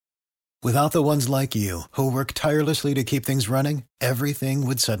Without the ones like you, who work tirelessly to keep things running, everything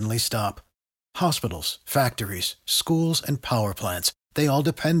would suddenly stop. Hospitals, factories, schools, and power plants, they all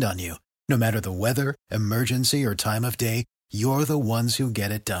depend on you. No matter the weather, emergency, or time of day, you're the ones who get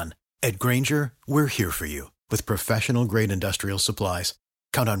it done. At Grainger, we're here for you with professional-grade industrial supplies.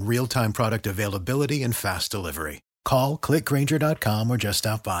 Count on real-time product availability and fast delivery. Call, click Grainger.com, or just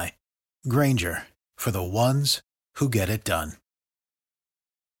stop by. Grainger, for the ones who get it done.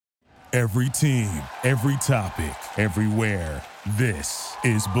 Every team, every topic, everywhere. This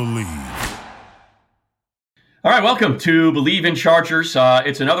is Believe. All right, welcome to Believe in Chargers.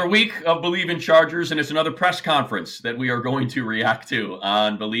 It's another week of Believe in Chargers, and it's another press conference that we are going to react to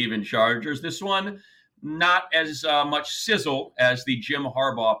on Believe in Chargers. This one, not as much sizzle as the Jim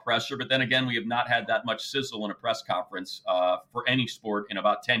Harbaugh presser, but then again, we have not had that much sizzle in a press conference for any sport in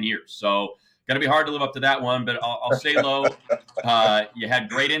about 10 years. So going to be hard to live up to that one, but I'll say low. You had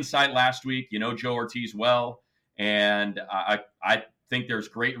great insight last week. You know Joe Hortiz well, and I think there's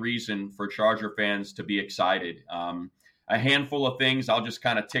great reason for Charger fans to be excited. A handful of things, I'll just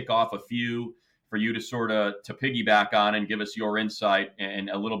kind of tick off a few for you to sort of to piggyback on and give us your insight and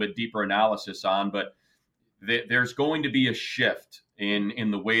a little bit deeper analysis on. But there's going to be a shift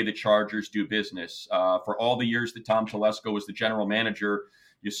in the way the Chargers do business. For all the years that Tom Telesco was the general manager,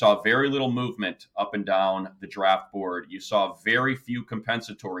 you saw very little movement up and down the draft board. You saw very few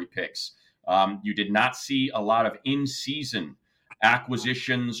compensatory picks. You did not see a lot of in-season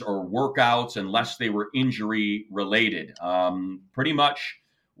acquisitions or workouts unless they were injury related. Pretty much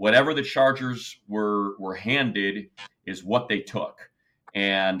whatever the Chargers were handed is what they took.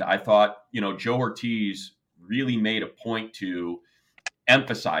 And I thought, Joe Hortiz really made a point to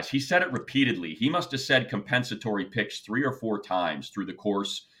emphasize. He said it repeatedly. He must have said compensatory picks 3 or 4 times through the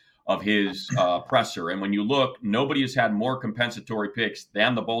course of his presser. And when you look, nobody has had more compensatory picks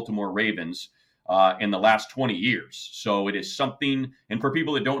than the Baltimore Ravens in the last 20 years. So it is something, and for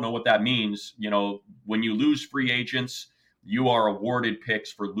people that don't know what that means, when you lose free agents, you are awarded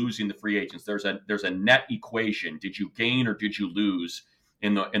picks for losing the free agents. There's a net equation. Did you gain or did you lose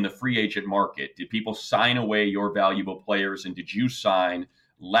in the free agent market? Did people sign away your valuable players, and did you sign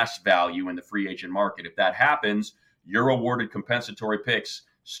less value in the free agent market? If that happens, you're awarded compensatory picks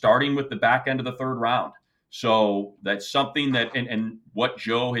starting with the back end of the 3rd round. So that's something that, and what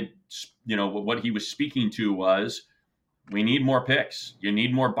Joe had, what he was speaking to was, we need more picks. You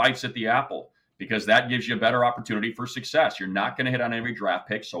need more bites at the apple, because that gives you a better opportunity for success. You're not going to hit on every draft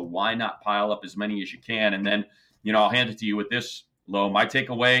pick, so why not pile up as many as you can? And then, I'll hand it to you with this, Lo. My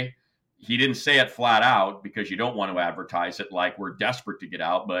takeaway, he didn't say it flat out because you don't want to advertise it like we're desperate to get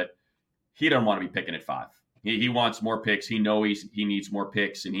out, but he doesn't want to be picking at 5. He wants more picks. He knows he needs more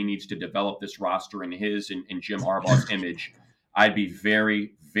picks, and he needs to develop this roster in his and Jim Harbaugh's image. I'd be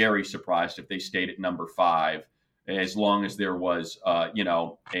very, very surprised if they stayed at number 5, as long as there was,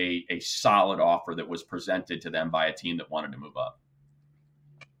 a solid offer that was presented to them by a team that wanted to move up.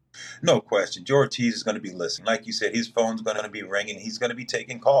 No question. Joe Hortiz is going to be listening. Like you said, his phone's going to be ringing. He's going to be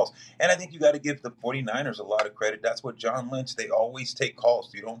taking calls. And I think you got to give the 49ers a lot of credit. That's what John Lynch, they always take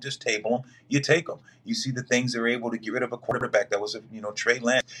calls. You don't just table them, you take them. You see the things they're able to get rid of a quarterback that was, Trey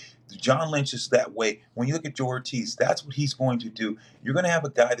Lance. John Lynch is that way. When you look at Joe Hortiz, that's what he's going to do. You're going to have a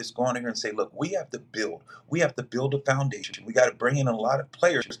guy that's going in here and say, look, we have to build. We have to build a foundation. We got to bring in a lot of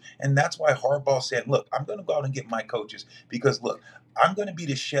players. And that's why Harbaugh said, look, I'm going to go out and get my coaches because, look, I'm going to be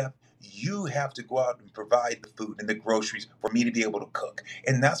the chef. You have to go out and provide the food and the groceries for me to be able to cook.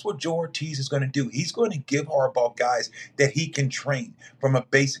 And that's what Joe Hortiz is going to do. He's going to give Harbaugh guys that he can train from a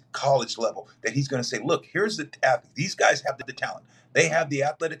basic college level, that he's going to say, look, here's the athlete. These guys have the talent. They have the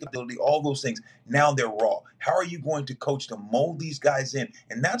athletic ability, all those things. Now they're raw. How are you going to coach to mold these guys in?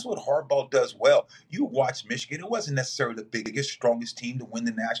 And that's what Harbaugh does well. You watch Michigan. It wasn't necessarily the biggest, strongest team to win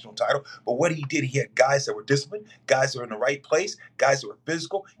the national title. But what he did, he had guys that were disciplined, guys that were in the right place, guys that were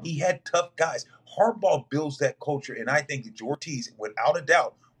physical. He had tough guys. Harbaugh builds that culture. And I think that Joe Hortiz, without a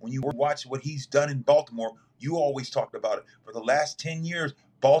doubt, when you watch what he's done in Baltimore, you always talked about it. For the last 10 years,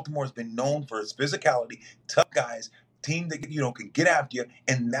 Baltimore has been known for its physicality, tough guys, team that can get after you,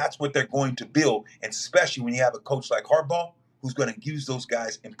 and that's what they're going to build. And especially when you have a coach like Harbaugh, who's going to use those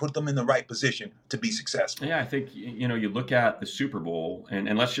guys and put them in the right position to be successful. Yeah, I think you look at the Super Bowl,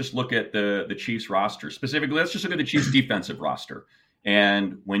 and let's just look at the Chiefs roster specifically. Let's just look at the Chiefs defensive roster,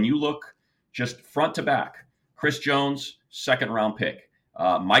 and when you look just front to back, Chris Jones, 2nd round pick,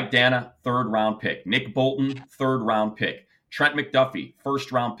 Mike Dana, 3rd round pick, Nick Bolton, 3rd round pick. Trent McDuffie,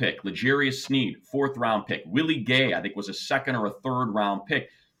 1st round pick. L'Jarius Sneed, 4th round pick. Willie Gay, I think, was a 2nd or a 3rd round pick.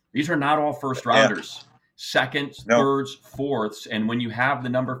 These are not all first rounders. seconds, No. thirds, fourths. And when you have the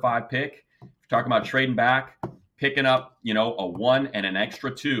number 5 pick, you're talking about trading back, picking up, a 1 and an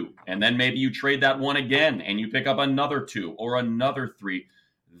extra 2. And then maybe you trade that 1 again and you pick up another 2 or another 3.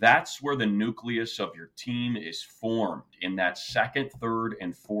 That's where the nucleus of your team is formed in that second, third,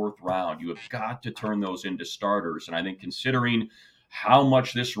 and fourth round. You have got to turn those into starters. And I think considering how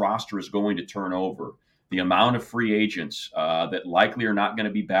much this roster is going to turn over, the amount of free agents that likely are not going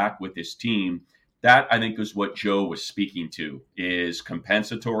to be back with this team, that I think is what Joe was speaking to, is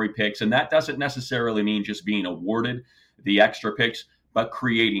compensatory picks. And that doesn't necessarily mean just being awarded the extra picks, but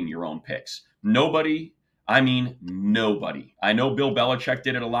creating your own picks. Nobody. I know Bill Belichick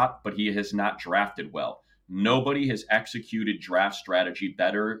did it a lot, but he has not drafted well. Nobody has executed draft strategy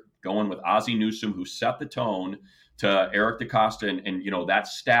better, going with Ozzie Newsome, who set the tone, to Eric DeCosta and that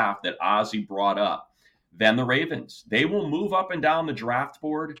staff that Ozzie brought up, than the Ravens. They will move up and down the draft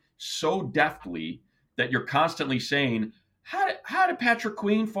board so deftly that you're constantly saying, how did Patrick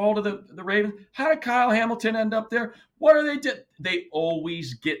Queen fall to the Ravens? How did Kyle Hamilton end up there? What are they doing? They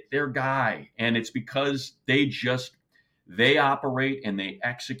always get their guy. And it's because they operate and they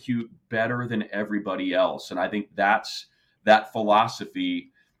execute better than everybody else. And I think that's that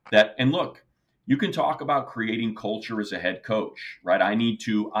philosophy and look, you can talk about creating culture as a head coach, right? I need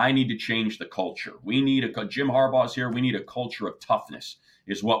to change the culture. We need Jim Harbaugh's here. We need a culture of toughness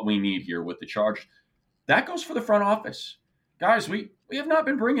is what we need here with the Chargers. That goes for the front office. Guys, we have not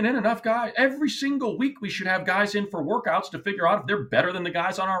been bringing in enough guys. Every single week we should have guys in for workouts to figure out if they're better than the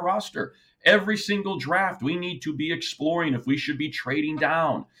guys on our roster. Every single draft, we need to be exploring if we should be trading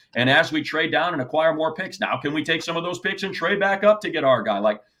down. And as we trade down and acquire more picks, now can we take some of those picks and trade back up to get our guy?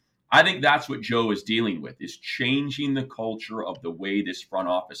 I think that's what Joe is dealing with, is changing the culture of the way this front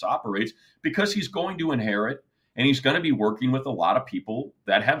office operates, because he's going to inherit and he's going to be working with a lot of people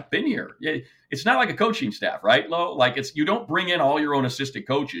that have been here. It's not like a coaching staff, right, Lo? You don't bring in all your own assistant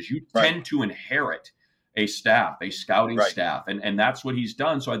coaches. You tend to inherit a staff, a scouting staff, and that's what he's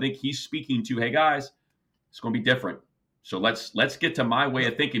done. So I think he's speaking to, hey, guys, it's going to be different. So let's get to my way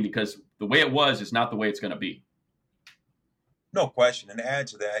of thinking, because the way it was is not the way it's going to be. No question. And to add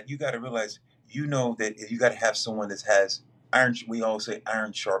to that, you got to realize, that you got to have someone that has iron. We always say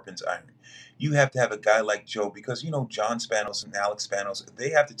iron sharpens iron. You have to have a guy like Joe, because, John Spanos and Alex Spanos,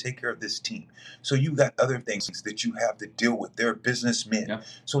 they have to take care of this team. So you got other things that you have to deal with. They're businessmen. Yeah.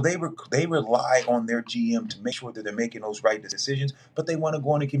 So they rely on their GM to make sure that they're making those right decisions, but they want to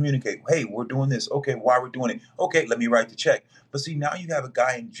go on and communicate. Hey, we're doing this. Okay, why we're doing it? Okay, let me write the check. But see, now you have a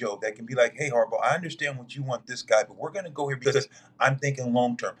guy in Joe that can be like, hey, Harbaugh, I understand what you want this guy, but we're going to go here because I'm thinking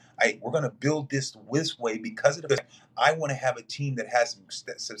long term. We're going to build this way because of the fact I want to have a team that has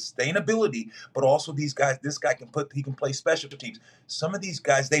sustainability, but also this guy he can play special teams. Some of these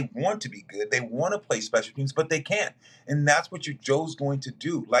guys, they want to be good. They want to play special teams, but they can't. And that's what Joe's going to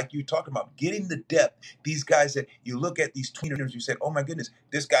do. Like you talking about, getting the depth. These guys that you look at, these tweeners, you said, oh my goodness,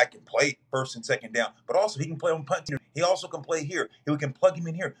 this guy can play first and second down, but also he can play on punt team. He also can play here. We can plug him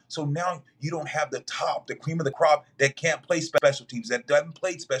in here. So now you don't have the cream of the crop that can't play special teams, that haven't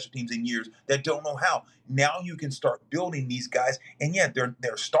played special teams in years, that don't know how. Now you can start building these guys. And yeah,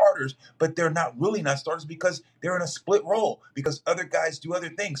 they're starters, but they're not starters because they're in a split role, because other guys do other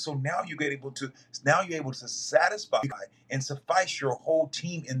things. So now you're able to satisfy and suffice your whole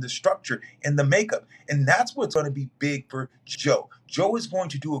team in the structure and the makeup. And that's what's going to be big for Joe. Joe is going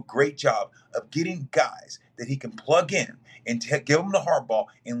to do a great job of getting guys that he can plug in and give them the Harbaugh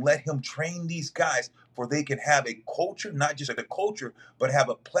and let him train these guys, for they can have a culture, not just a culture, but have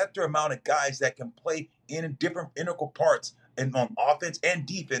a plethora amount of guys that can play in different integral parts and on offense and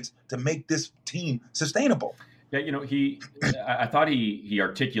defense to make this team sustainable. Yeah, I thought he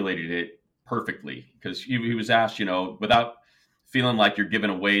articulated it perfectly, because he was asked, without feeling like you're giving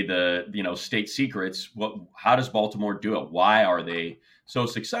away the state secrets, how does Baltimore do it? Why are they so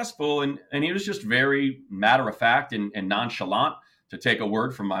successful? And he was just very matter of fact and nonchalant, to take a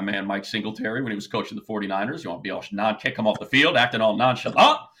word from my man Mike Singletary when he was coaching the 49ers. You want to be all kick him off the field, acting all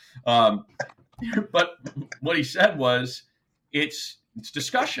nonchalant. But what he said was, it's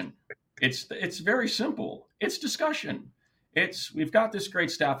discussion. It's very simple. It's discussion. We've got this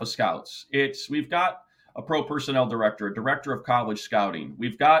great staff of scouts. We've got a pro personnel director, a director of college scouting.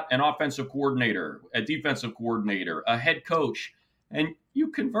 We've got an offensive coordinator, a defensive coordinator, a head coach, and you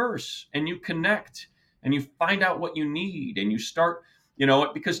converse and you connect and you find out what you need, and you start,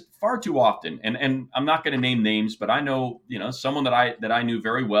 because far too often, and I'm not going to name names, but I know, someone that I knew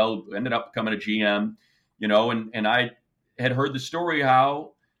very well who ended up becoming a GM, and I had heard the story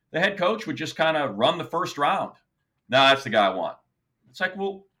how the head coach would just kind of run the first round. No, that's the guy I want. It's like,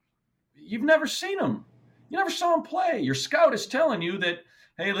 well, you've never seen him. You never saw him play. Your scout is telling you that,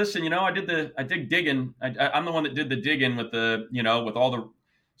 hey, listen, I did digging. I'm the one that did the digging with with all the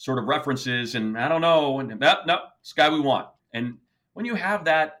sort of references, and I don't know, and no, this guy we want. And when you have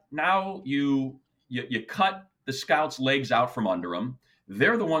that, now you cut the scouts' legs out from under them.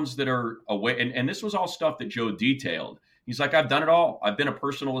 They're the ones that are away. And this was all stuff that Joe detailed. He's like, I've done it all. I've been a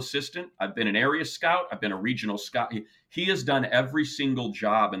personal assistant. I've been an area scout. I've been a regional scout. He has done every single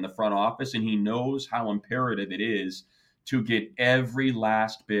job in the front office, and he knows how imperative it is to get every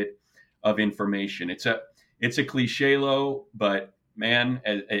last bit of information. It's a cliche, low, but man,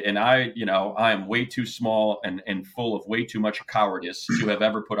 and I am way too small and full of way too much cowardice to have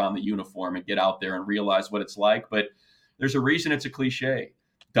ever put on the uniform and get out there and realize what it's like. But there's a reason it's a cliche.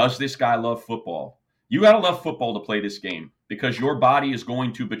 Does this guy love football? You got to love football to play this game, because your body is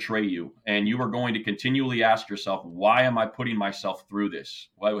going to betray you, and you are going to continually ask yourself, why am I putting myself through this?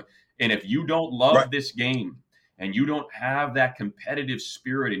 And if you don't love this game, and you don't have that competitive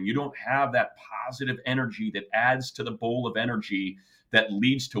spirit, and you don't have that positive energy that adds to the bowl of energy that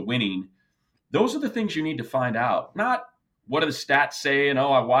leads to winning, those are the things you need to find out. Not what do the stats say? And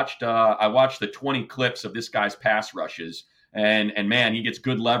I watched the 20 clips of this guy's pass rushes, and man, he gets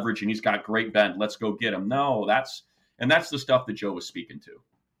good leverage and he's got great bend. Let's go get him. No, that's the stuff that Joe was speaking to.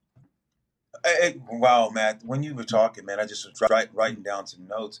 Wow, Matt, when you were talking, man, I just was writing down some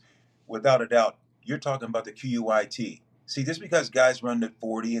notes. Without a doubt, you're talking about the QUIT. See, just because guys run the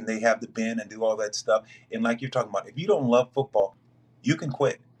 40 and they have the bend and do all that stuff, and like you're talking about, if you don't love football, you can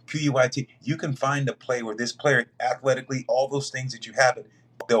quit. QUIT. You can find a play where this player athletically, all those things that you haven't,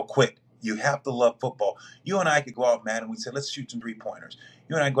 they'll quit. You have to love football. You and I could go out, Matt, and we said, let's shoot some 3-pointers.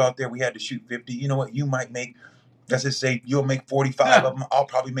 You and I go out there, we had to shoot 50. You know what? You might make, let's just say you'll make 45 of them. I'll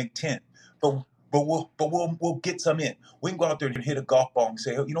probably make 10. But we'll get some in. We can go out there and hit a golf ball and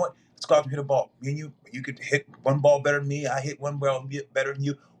say, oh, you know what? Let's go out and hit a ball. Me and you could hit one ball better than me. I hit one ball better than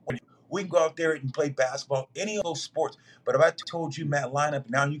you. We can go out there and play basketball, any of those sports. But if I told you, Matt, line up,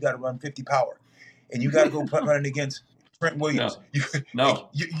 now you got to run 50 power, and you got to go running against Trent Williams. No.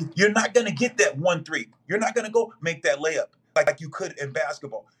 You're not going to get that 1-3. You're not going to go make that layup like you could in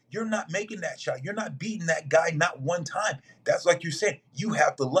basketball. You're not making that shot. You're not beating that guy not one time. That's like you're saying. You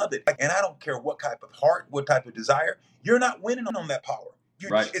have to love it. And I don't care what type of heart, what type of desire. You're not winning on that power.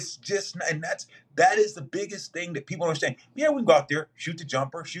 Right. It's just, and that is the biggest thing that people understand. Yeah, we can go out there, shoot the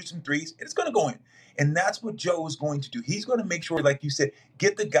jumper, shoot some threes, and it's going to go in. And that's what Joe is going to do. He's going to make sure, like you said,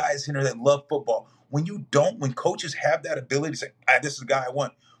 get the guys in there that love football. When coaches have that ability to say, this is the guy I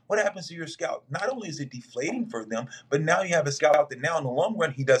want, what happens to your scout? Not only is it deflating for them, but now you have a scout out that now in the long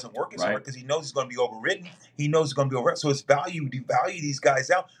run, he doesn't work as hard because he knows he's going to be overridden. He knows it's going to be overridden. So it's value, devalue these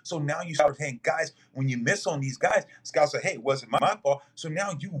guys out. So now you start saying, guys, when you miss on these guys, scouts say, hey, it wasn't my fault. So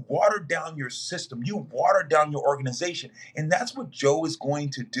now you water down your system. You water down your organization. And that's what Joe is going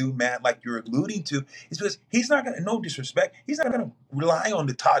to do, Matt, like you're alluding to, is because he's not going to, no disrespect, he's not going to rely on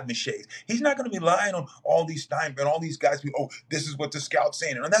the Todd McShays. He's not going to be relying on all these Steinberg and all these guys. This is what the scout's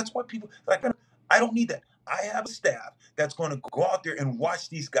saying. And that's what people, like, I don't need that. I have a staff that's going to go out there and watch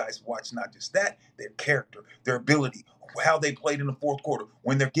these guys, watch not just that, their character, their ability, how they played in the fourth quarter,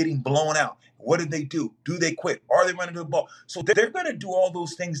 when they're getting blown out. What did they do? Do they quit? Are they running to the ball? So they're going to do all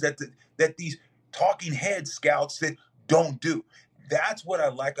those things that these talking head scouts that don't do. That's what I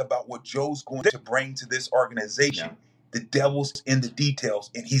like about what Joe's going to bring to this organization. Yeah. The devil's in the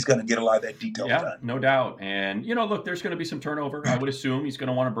details, and he's going to get a lot of that detail done. No doubt. And, look, there's going to be some turnover. I would assume he's going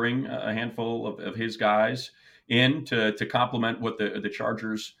to want to bring a handful of his guys in to complement what the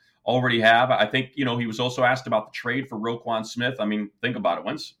Chargers already have. I think, he was also asked about the trade for Roquan Smith. I mean, think about it.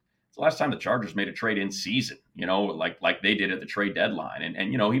 When's the last time the Chargers made a trade in season, like they did at the trade deadline?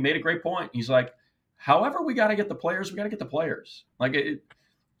 And he made a great point. He's like, however we got to get the players, we got to get the players.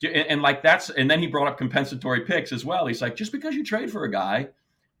 And then he brought up compensatory picks as well. He's like, just because you trade for a guy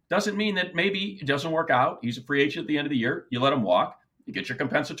doesn't mean that maybe it doesn't work out. He's a free agent at the end of the year. You let him walk, you get your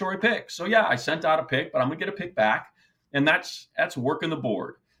compensatory pick. So yeah, I sent out a pick, but I'm going to get a pick back. And that's working the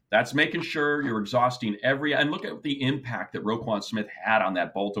board. That's making sure you're exhausting and look at the impact that Roquan Smith had on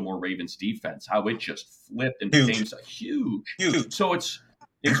that Baltimore Ravens defense, how it just flipped and became huge. So it's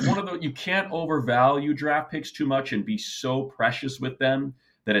one of you can't overvalue draft picks too much and be so precious with them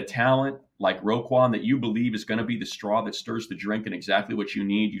that a talent like Roquan that you believe is going to be the straw that stirs the drink and exactly what you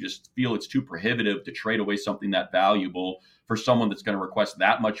need, you just feel it's too prohibitive to trade away something that valuable for someone that's going to request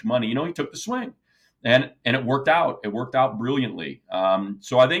that much money. He took the swing, and it worked out. It worked out brilliantly.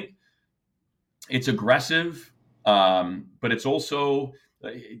 So I think it's aggressive, but it's also,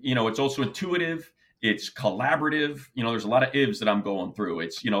 it's also intuitive, It's collaborative. There's a lot of ifs that I'm going through.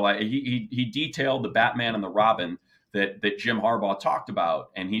 It's, like he detailed the Batman and the Robin that Jim Harbaugh talked about.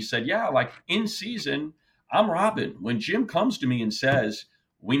 And he said, yeah, like in season, I'm Robin. When Jim comes to me and says,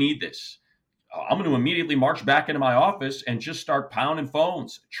 we need this, I'm going to immediately march back into my office and just start pounding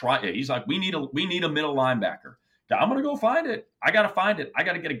phones. He's like, we need a middle linebacker. I'm going to go find it. I got to find it. I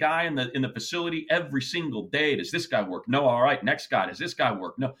got to get a guy in the facility every single day. Does this guy work? No. All right. Next guy. Does this guy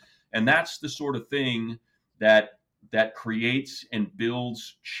work? No. And that's the sort of thing that creates and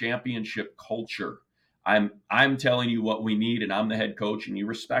builds championship culture. I'm telling you what we need, and I'm the head coach, and you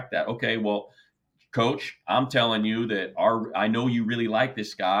respect that. Okay, well, coach, I'm telling you that I know you really like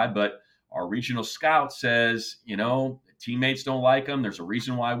this guy, but our regional scout says, teammates don't like him. There's a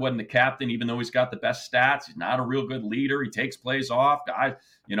reason why he wasn't the captain, even though he's got the best stats. He's not a real good leader. He takes plays off. Guys,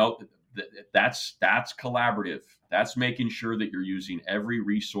 that's collaborative. That's making sure that you're using every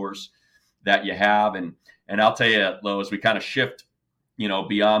resource that you have. And I'll tell you, Lo, as we kind of shift,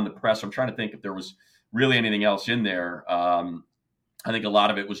 beyond the press, I'm trying to think if there was really anything else in there. I think a lot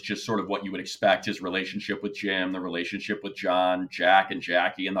of it was just sort of what you would expect, his relationship with Jim, the relationship with John, Jack and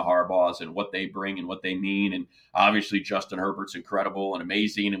Jackie and the Harbaughs and what they bring and what they mean. And obviously Justin Herbert's incredible and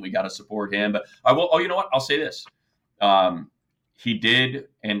amazing, and we got to support him. But I will, you know what? I'll say this. He did.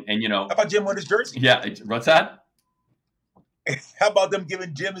 And how about Jim with his jersey? Yeah. What's that? How about them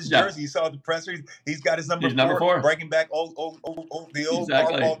giving Jim his jersey? You saw the presser. He's got his number 4, breaking back the old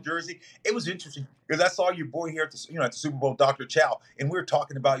exactly. Harbaugh jersey. It was interesting because I saw your boy here at the Super Bowl, Dr. Chow, and we were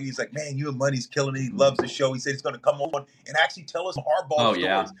talking about you. He's like, man, you and Money's killing it. He loves the show. He said he's going to come on and actually tell us Harbaugh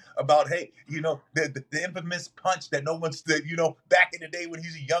stories about, hey, the infamous punch that no one's, back in the day when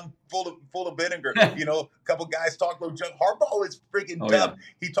he's a young, full of vinegar. A couple guys talked about Harbaugh is freaking tough.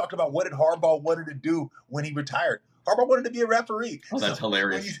 Yeah. He talked about what did Harbaugh wanted to do when he retired. Harbaugh wanted to be a referee. Oh, that's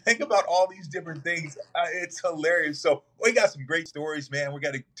hilarious. When you think about all these different things, it's hilarious. So we got some great stories, man. We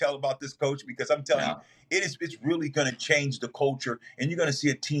got to tell about this coach because I'm telling you, it's really going to change the culture, and you're going to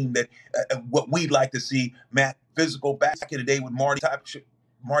see a team that what we'd like to see, Matt, physical back in the day with Marty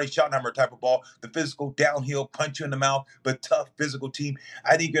Schottenheimer type of ball, the physical downhill, punch you in the mouth, but tough physical team.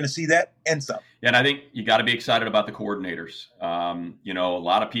 I think you're going to see that and some. Yeah, and I think you got to be excited about the coordinators. A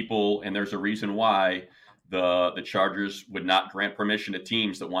lot of people, and there's a reason why the Chargers would not grant permission to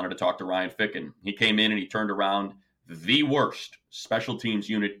teams that wanted to talk to Ryan Ficken. He came in and he turned around the worst special teams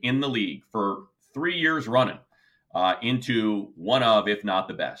unit in the league for 3 years running into one of, if not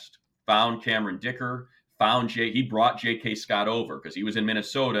the best. Found Cameron Dicker, he brought J.K. Scott over because he was in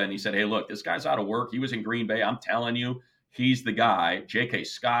Minnesota, and he said, hey, look, this guy's out of work. He was in Green Bay. I'm telling you, he's the guy. J.K.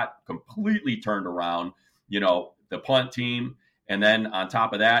 Scott completely turned around, the punt team. And then on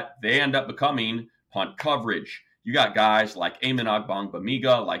top of that, they end up becoming punt coverage. You got guys like Eamon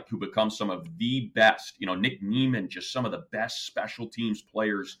Ogbongbemiga, who become some of the best, Nick Neiman, just some of the best special teams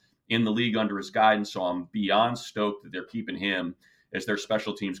players in the league under his guidance. So I'm beyond stoked that they're keeping him as their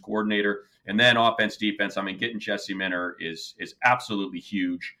special teams coordinator. And then offense, defense, getting Jesse Minter is absolutely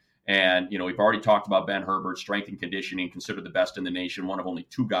huge. And, we've already talked about Ben Herbert, strength and conditioning, considered the best in the nation, one of only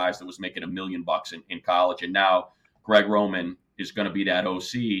 2 guys that was making $1 million in college. And now Greg Roman is going to be that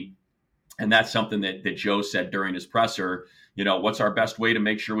OC. And that's something that Joe said during his presser. What's our best way to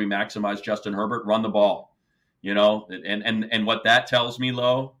make sure we maximize Justin Herbert? Run the ball. And what that tells me,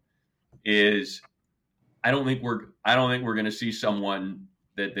 Lo, is I don't think we're going to see someone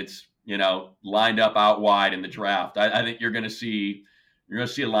that's lined up out wide in the draft. I think you're going to see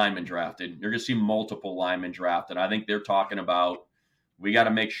a lineman drafted. You're going to see multiple linemen drafted. I think they're talking about we got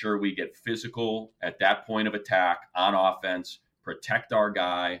to make sure we get physical at that point of attack on offense, protect our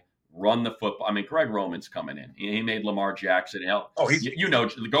guy, run the football. Greg Roman's coming in. He made Lamar Jackson help. Oh,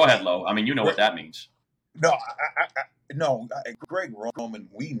 go ahead, Lo. You know what that means. No, Greg Roman,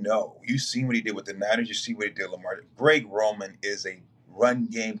 we know. You've seen what he did with the Niners. You see what he did with Lamar. Greg Roman is a run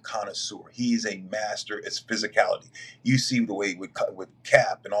game connoisseur. He's a master. It's physicality. You see the way with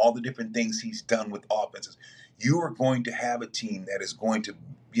Cap and all the different things he's done with offenses. You are going to have a team that is going to,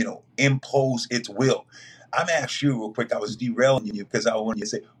 impose its will. I'm going to ask you real quick. I was derailing you because I wanted you to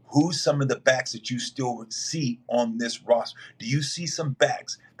say, who's some of the backs that you still see on this roster? Do you see some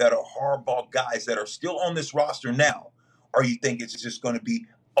backs that are Harbaugh guys that are still on this roster now? Or you think it's just going to be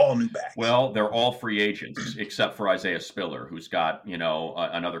all new backs? Well, they're all free agents except for Isaiah Spiller, who's got,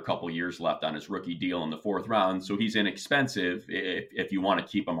 another couple years left on his rookie deal in the 4th round. So he's inexpensive if you want to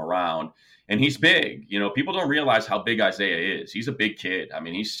keep him around. And he's big. People don't realize how big Isaiah is. He's a big kid.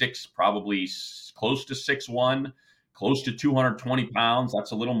 He's probably close to 6'1", close to 220 pounds.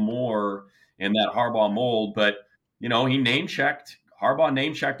 That's a little more in that Harbaugh mold. But, Harbaugh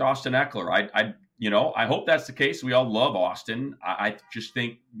name-checked Austin Eckler. I hope that's the case. We all love Austin. I just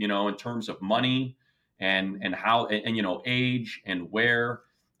think, in terms of money and how, and age and where,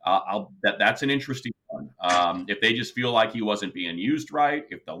 that's an interesting one. If they just feel like he wasn't being used right,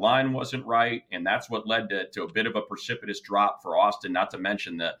 if the line wasn't right, and that's what led to a bit of a precipitous drop for Austin, not to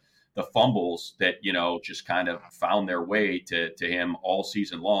mention the fumbles that, just kind of found their way to him all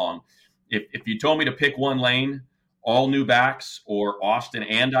season long. If you told me to pick one lane, all new backs, or Austin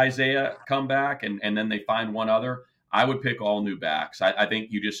and Isaiah come back and then they find one other, I would pick all new backs. I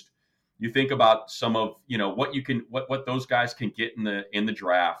think you think about some of, what those guys can get in the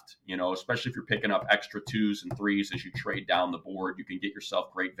draft, especially if you're picking up extra 2s and 3s as you trade down the board. You can get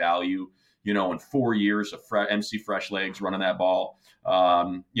yourself great value, in 4 years of MC fresh legs running that ball.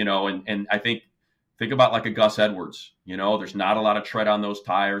 And I think about like a Gus Edwards. There's not a lot of tread on those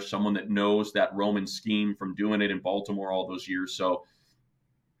tires, someone that knows that Roman scheme from doing it in Baltimore all those years. So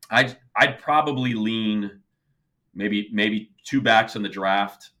I'd probably lean maybe 2 backs in the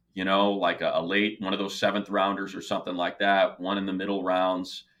draft, like a late one of those 7th rounders or something like that, one in the middle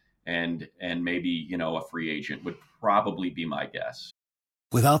rounds, and maybe, a free agent would probably be my guess.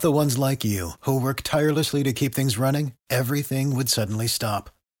 Without the ones like you, who work tirelessly to keep things running, everything would suddenly stop.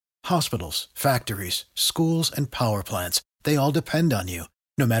 Hospitals, factories, schools, and power plants, they all depend on you.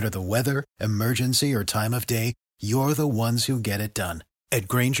 No matter the weather, emergency, or time of day, you're the ones who get it done. At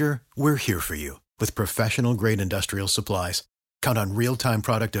Grainger, we're here for you with professional-grade industrial supplies. Count on real-time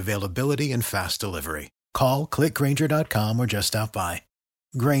product availability and fast delivery. Call, click Grainger.com, or just stop by.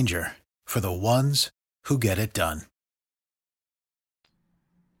 Grainger, for the ones who get it done.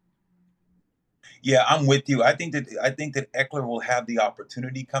 Yeah, I'm with you. I think that Eckler will have the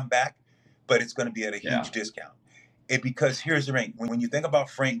opportunity to come back, but it's going to be at a huge discount. Because here's the thing: when you think about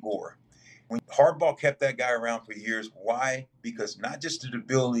Frank Gore, when Harbaugh kept that guy around for years, why? Because not just the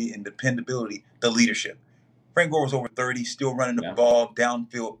ability and dependability, the leadership. Frank Gore was over 30, still running the ball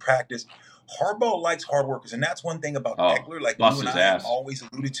downfield, practice. Harbaugh likes hard workers, and that's one thing about Eckler, like you and I have always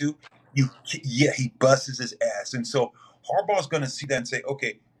alluded to. He busts his ass, and so Harbaugh's going to see that and say,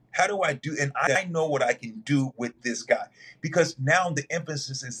 okay, how do I do? And I know what I can do with this guy, because now the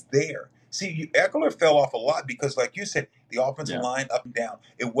emphasis is there. See, Eckler fell off a lot because, like you said, the offensive line up and down.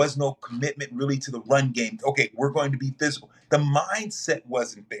 It was no commitment really to the run game. Okay, we're going to be physical. The mindset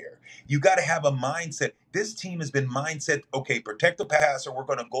wasn't there. You got to have a mindset. This team has been mindset, okay, protect the passer. We're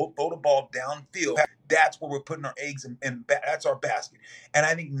going to go throw the ball downfield. That's where we're putting our eggs, and that's our basket. And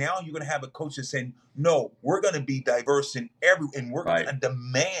I think now you're going to have a coach that's saying, no, we're going to be diverse and we're going to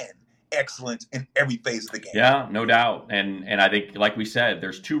demand excellence in every phase of the game. Yeah, no doubt. And I think, like we said,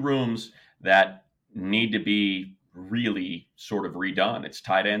 there's 2 rooms that need to be really sort of redone. It's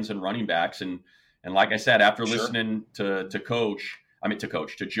tight ends and running backs. And like I said, after listening to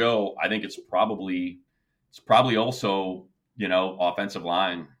Joe, I think it's probably also, offensive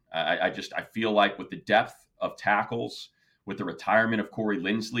line. I feel like with the depth of tackles, with the retirement of Corey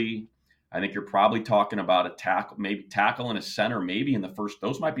Linsley, I think you're probably talking about a tackle and a center, maybe in the first.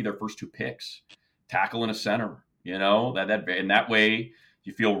 Those might be their first 2 picks. Tackle and a center, that in that way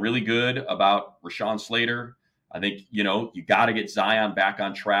you feel really good about Rashawn Slater. I think you got to get Zion back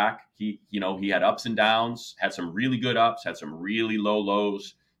on track. He had ups and downs, had some really good ups, had some really low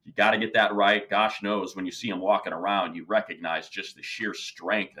lows. You got to get that right. Gosh knows when you see him walking around, you recognize just the sheer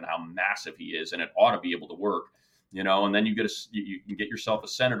strength and how massive he is, and it ought to be able to work. And then you can get yourself a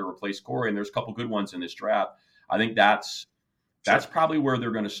center to replace Corey, and there's a couple good ones in this draft. I think that's probably where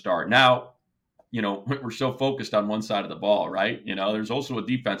they're going to start. Now, we're so focused on one side of the ball, right? There's also a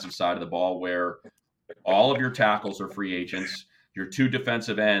defensive side of the ball where all of your tackles are free agents. Your 2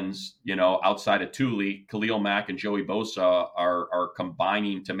 defensive ends, outside of Thule, Khalil Mack and Joey Bosa are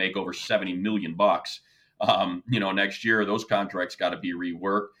combining to make over $70 million. Next year, those contracts got to be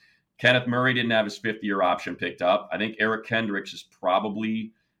reworked. Kenneth Murray didn't have his 5th-year option picked up. I think Eric Kendricks is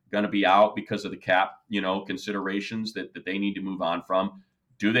probably going to be out because of the cap, considerations that they need to move on from.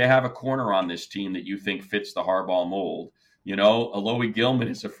 Do they have a corner on this team that you think fits the Harbaugh mold? Alohi Gilman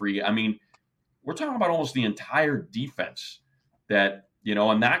is a free. I mean, we're talking about almost the entire defense that,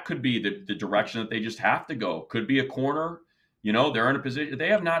 and that could be the direction that they just have to go. Could be a corner. They're in a position. They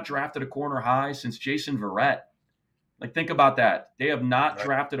have not drafted a corner high since Jason Verrett. Like, think about that. They have not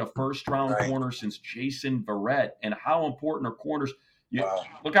drafted a first-round corner since Jason Verrett. And how important are corners?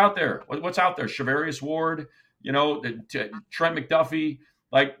 Look out there. What's out there? Shavarius Ward, Trent McDuffie.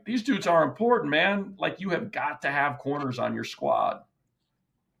 Like, these dudes are important, man. Like, you have got to have corners on your squad.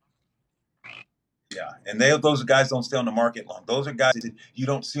 Yeah, and those guys don't stay on the market long. Those are guys that you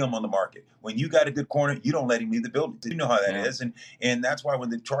don't see them on the market. When you got a good corner, you don't let him leave the building. You know how that Yeah. is, and that's why when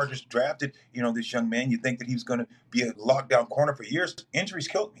the Chargers drafted, this young man, you think that he was going to be a lockdown corner for years. Injuries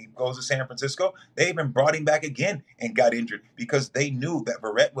killed him. He goes to San Francisco. They even brought him back again and got injured because they knew that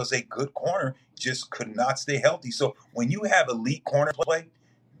Verrett was a good corner, just could not stay healthy. So when you have elite corner play,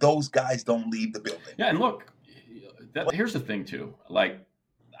 those guys don't leave the building. Yeah, and look, here's the thing too. Like,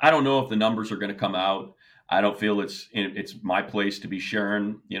 I don't know if the numbers are going to come out. I don't feel it's my place to be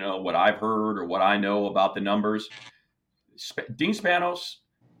sharing, what I've heard or what I know about the numbers. Dean Spanos,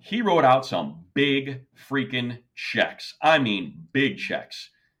 he wrote out some big freaking checks. I mean, big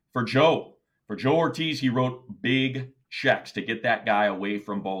checks for Joe. For Joe Hortiz, he wrote big checks to get that guy away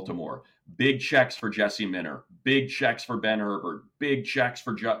from Baltimore. Big checks for Jesse Minter. Big checks for Ben Herbert. Big checks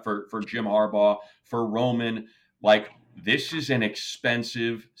for Jim Harbaugh, for Roman. Like, this is an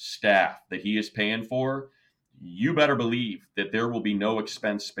expensive staff that he is paying for. You better believe that there will be no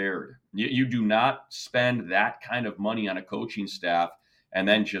expense spared. You do not spend that kind of money on a coaching staff and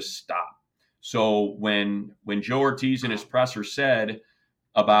then just stop. So when Joe Hortiz in his presser said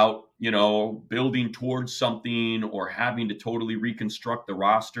about, building towards something or having to totally reconstruct the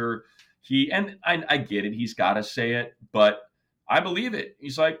roster, I get it. He's got to say it, but I believe it.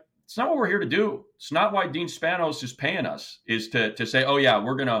 He's like, it's not what we're here to do. It's not why Dean Spanos is paying us, is to say, oh yeah,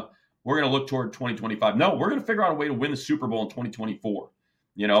 we're gonna look toward 2025. No, we're gonna figure out a way to win the Super Bowl in 2024.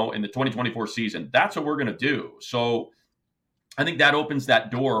 In the 2024 season. That's what we're gonna do. So I think that opens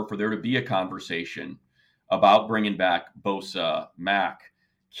that door for there to be a conversation about bringing back Bosa, Mack,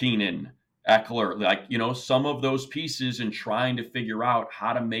 Keenan, Eckler, some of those pieces, and trying to figure out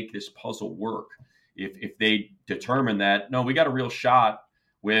how to make this puzzle work. If they determine that, no, we got a real shot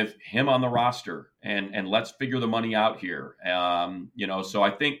with him on the roster, and let's figure the money out here. So I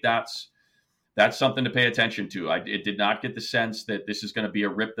think that's something to pay attention to. It did not get the sense that this is going to be a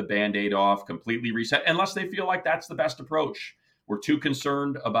rip the Band-Aid off, completely reset, unless they feel like that's the best approach. We're too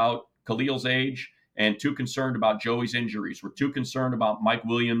concerned about Khalil's age and too concerned about Joey's injuries. We're too concerned about Mike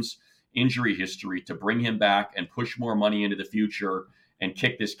Williams' injury history to bring him back and push more money into the future and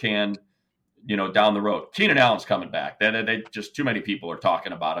kick this can down the road. Keenan Allen's coming back. They just too many people are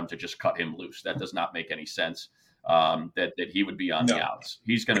talking about him to just cut him loose. That does not make any sense. That he would be on the outs.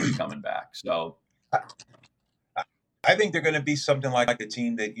 He's going to be coming back. So I think they're going to be something like a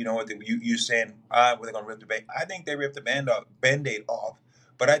team that, you're saying, they're going to rip the Band-Aid. I think they rip the Band-Aid off,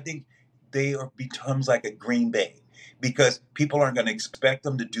 but I think becomes like a Green Bay, because people aren't going to expect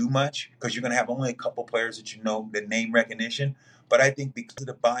them to do much because you're going to have only a couple players that the name recognition. But I think because of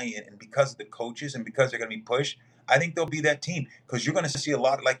the buy-in and because of the coaches and because they're going to be pushed, I think they'll be that team, because you're going to see a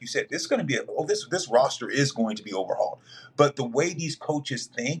lot, like you said, this is going to be this roster is going to be overhauled. But the way these coaches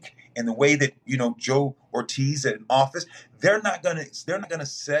think and the way that Joe Hortiz at an office, they're not going to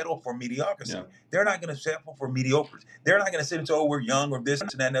settle for mediocrity. Yeah. They're not going to settle for mediocres. They're not going to sit and say, oh, we're young or this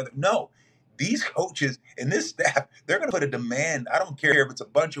and that and other. No, these coaches and this staff, they're going to put a demand. I don't care if it's a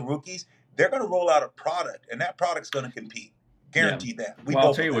bunch of rookies. They're going to roll out a product, and that product's going to compete. Guaranteed that.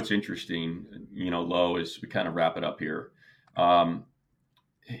 I'll tell you what's interesting, Lo, as we kind of wrap it up here. And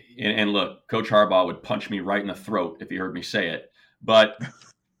look, Coach Harbaugh would punch me right in the throat if he heard me say it. But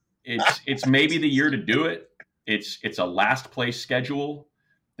it's maybe the year to do it. It's a last place schedule.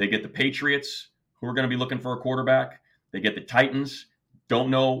 They get the Patriots, who are going to be looking for a quarterback. They get the Titans. Don't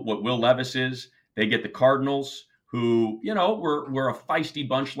know what Will Levis is. They get the Cardinals, who, were a feisty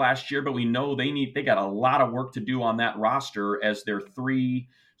bunch last year, but we know they got a lot of work to do on that roster as their three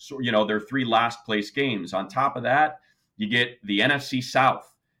last place games. On top of that, you get the NFC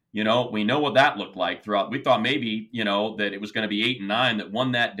South. We know what that looked like throughout. We thought maybe, that it was going to be 8 and 9 that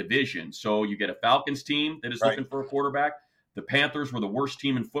won that division. So you get a Falcons team that is looking for a quarterback. The Panthers were the worst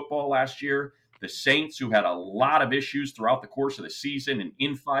team in football last year. The Saints, who had a lot of issues throughout the course of the season and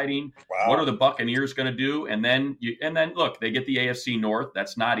infighting. Wow. What are the Buccaneers going to do? And then look, they get the AFC North.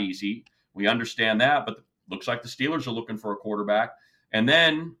 That's not easy. We understand that, but looks like the Steelers are looking for a quarterback. And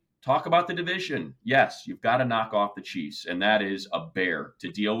then talk about the division. Yes, you've got to knock off the Chiefs, and that is a bear to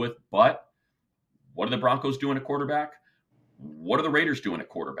deal with. But what are the Broncos doing at quarterback? What are the Raiders doing at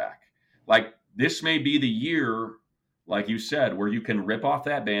quarterback? Like, this may be the year, like you said, where you can rip off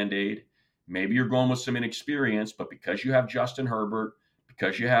that Band-Aid. Maybe you're going with some inexperience, but because you have Justin Herbert,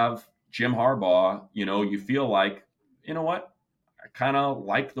 because you have Jim Harbaugh, you feel like, you know what? I kind of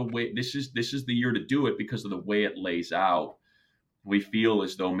like the way this is the year to do it because of the way it lays out. We feel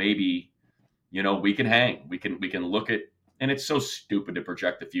as though maybe, we can hang. We can look at And it's so stupid to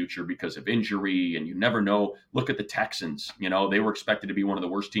project the future because of injury, and you never know. Look at the Texans. They were expected to be one of the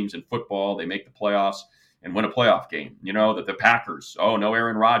worst teams in football. They make the playoffs and win a playoff game. That the Packers, oh, no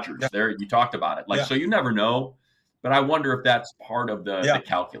Aaron Rodgers. Yeah. There, you talked about it. So you never know. But I wonder if that's part of the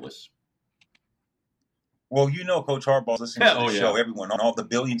calculus. Well, Coach Harbaugh's listening to the show. Everyone, all the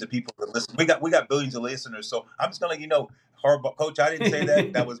billions of people that listen. We got billions of listeners. So I'm just going to let you know, Harbaugh, Coach, I didn't say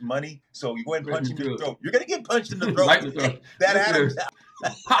that. That was money. So you go ahead and punch him in the throat. You're going to get punched in the throat. Right in the throat. That Adams.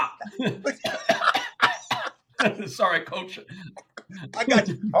 Sorry, Coach. I got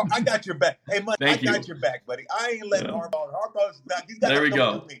you. I got your back. Hey, Money, I got your back, buddy. I ain't letting Harbaugh. He's got there we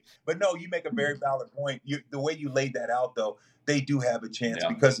go. With me. But no, you make a very valid point. The way you laid that out, though, they do have a chance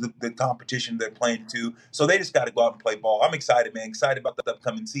because of the competition they're playing too. So they just got to go out and play ball. I'm excited, man. Excited about the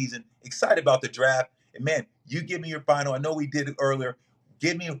upcoming season. Excited about the draft. And, man, you give me your final. I know we did it earlier.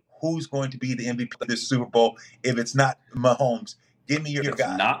 Give me who's going to be the MVP of this Super Bowl. If it's not Mahomes, give me your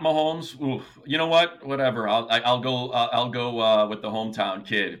guy. Not Mahomes. Oof. You know what? Whatever. I'll go with the hometown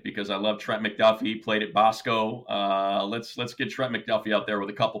kid because I love Trent McDuffie. Played at Bosco. Let's get Trent McDuffie out there with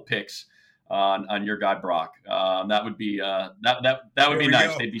a couple picks on your guy Brock. That would be that would be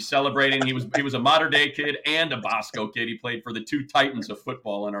nice. They'd be celebrating. He was a modern day kid and a Bosco kid. He played for the two titans of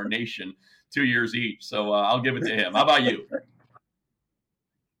football in our nation 2 years each. So I'll give it to him. How about you?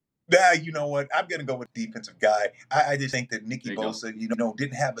 You know what? I'm going to go with defensive guy. I just think that Nicky Bosa,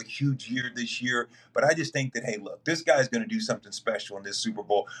 didn't have a huge year this year, but I just think that, hey, look, this guy's going to do something special in this Super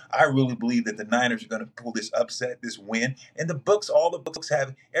Bowl. I really believe that the Niners are going to pull this upset, this win. And all the books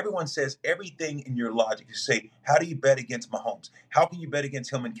have, everyone says everything in your logic. You say, how do you bet against Mahomes? How can you bet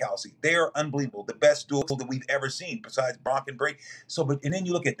against him and Kelsey? They are unbelievable. The best duel that we've ever seen besides Brock and Brady. And then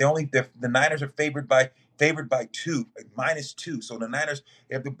you look at the Niners are favored by 2, -2. So the Niners,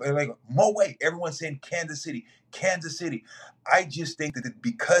 they're like, no way. Everyone's saying Kansas City. I just think that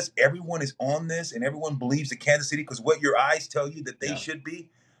because everyone is on this and everyone believes that Kansas City, because what your eyes tell you that they should be,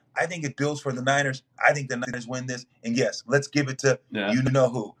 I think it builds for the Niners. I think the Niners win this. And yes, let's give it to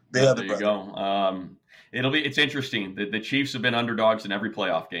you-know-who, the other brother. There you go. It's interesting. The Chiefs have been underdogs in every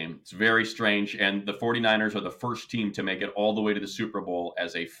playoff game. It's very strange. And the 49ers are the first team to make it all the way to the Super Bowl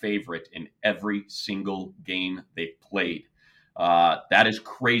as a favorite in every single game they've played. That is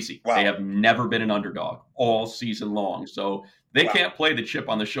crazy. Wow. They have never been an underdog all season long. So they can't play the chip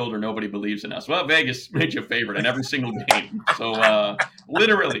on the shoulder. Nobody believes in us. Well, Vegas made you a favorite in every single game. So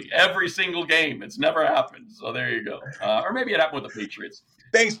literally every single game. It's never happened. So there you go. Or maybe it happened with the Patriots.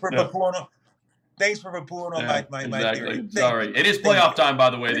 Thanks for pulling up. Thanks for pulling on my theory. Sorry. It is playoff time, by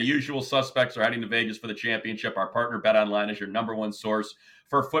the way. The usual suspects are heading to Vegas for the championship. Our partner BetOnline is your number one source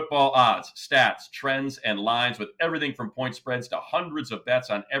for football odds, stats, trends, and lines with everything from point spreads to hundreds of bets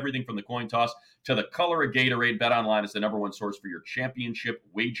on everything from the coin toss to the color of Gatorade. BetOnline is the number one source for your championship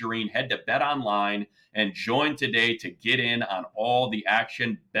wagering. Head to BetOnline and join today to get in on all the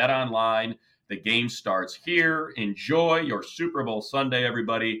action. BetOnline, the game starts here. Enjoy your Super Bowl Sunday,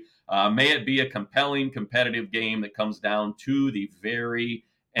 everybody. May it be a compelling, competitive game that comes down to the very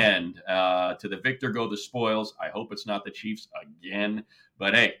end. To the victor go the spoils. I hope it's not the Chiefs again.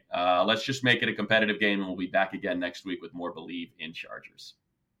 But hey, let's just make it a competitive game, and we'll be back again next week with more Believe in Chargers.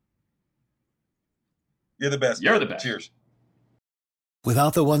 You're the best. You're the best. Cheers.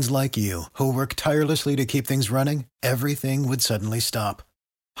 Without the ones like you, who work tirelessly to keep things running, everything would suddenly stop.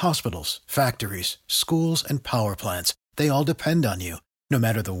 Hospitals, factories, schools, and power plants, they all depend on you. No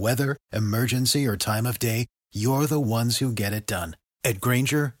matter the weather, emergency, or time of day, you're the ones who get it done. At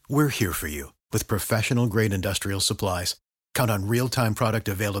Grainger, we're here for you with professional-grade industrial supplies. Count on real-time product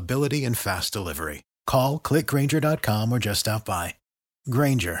availability and fast delivery. Call, click Grainger.com, or just stop by.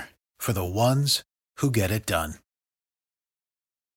 Grainger, for the ones who get it done.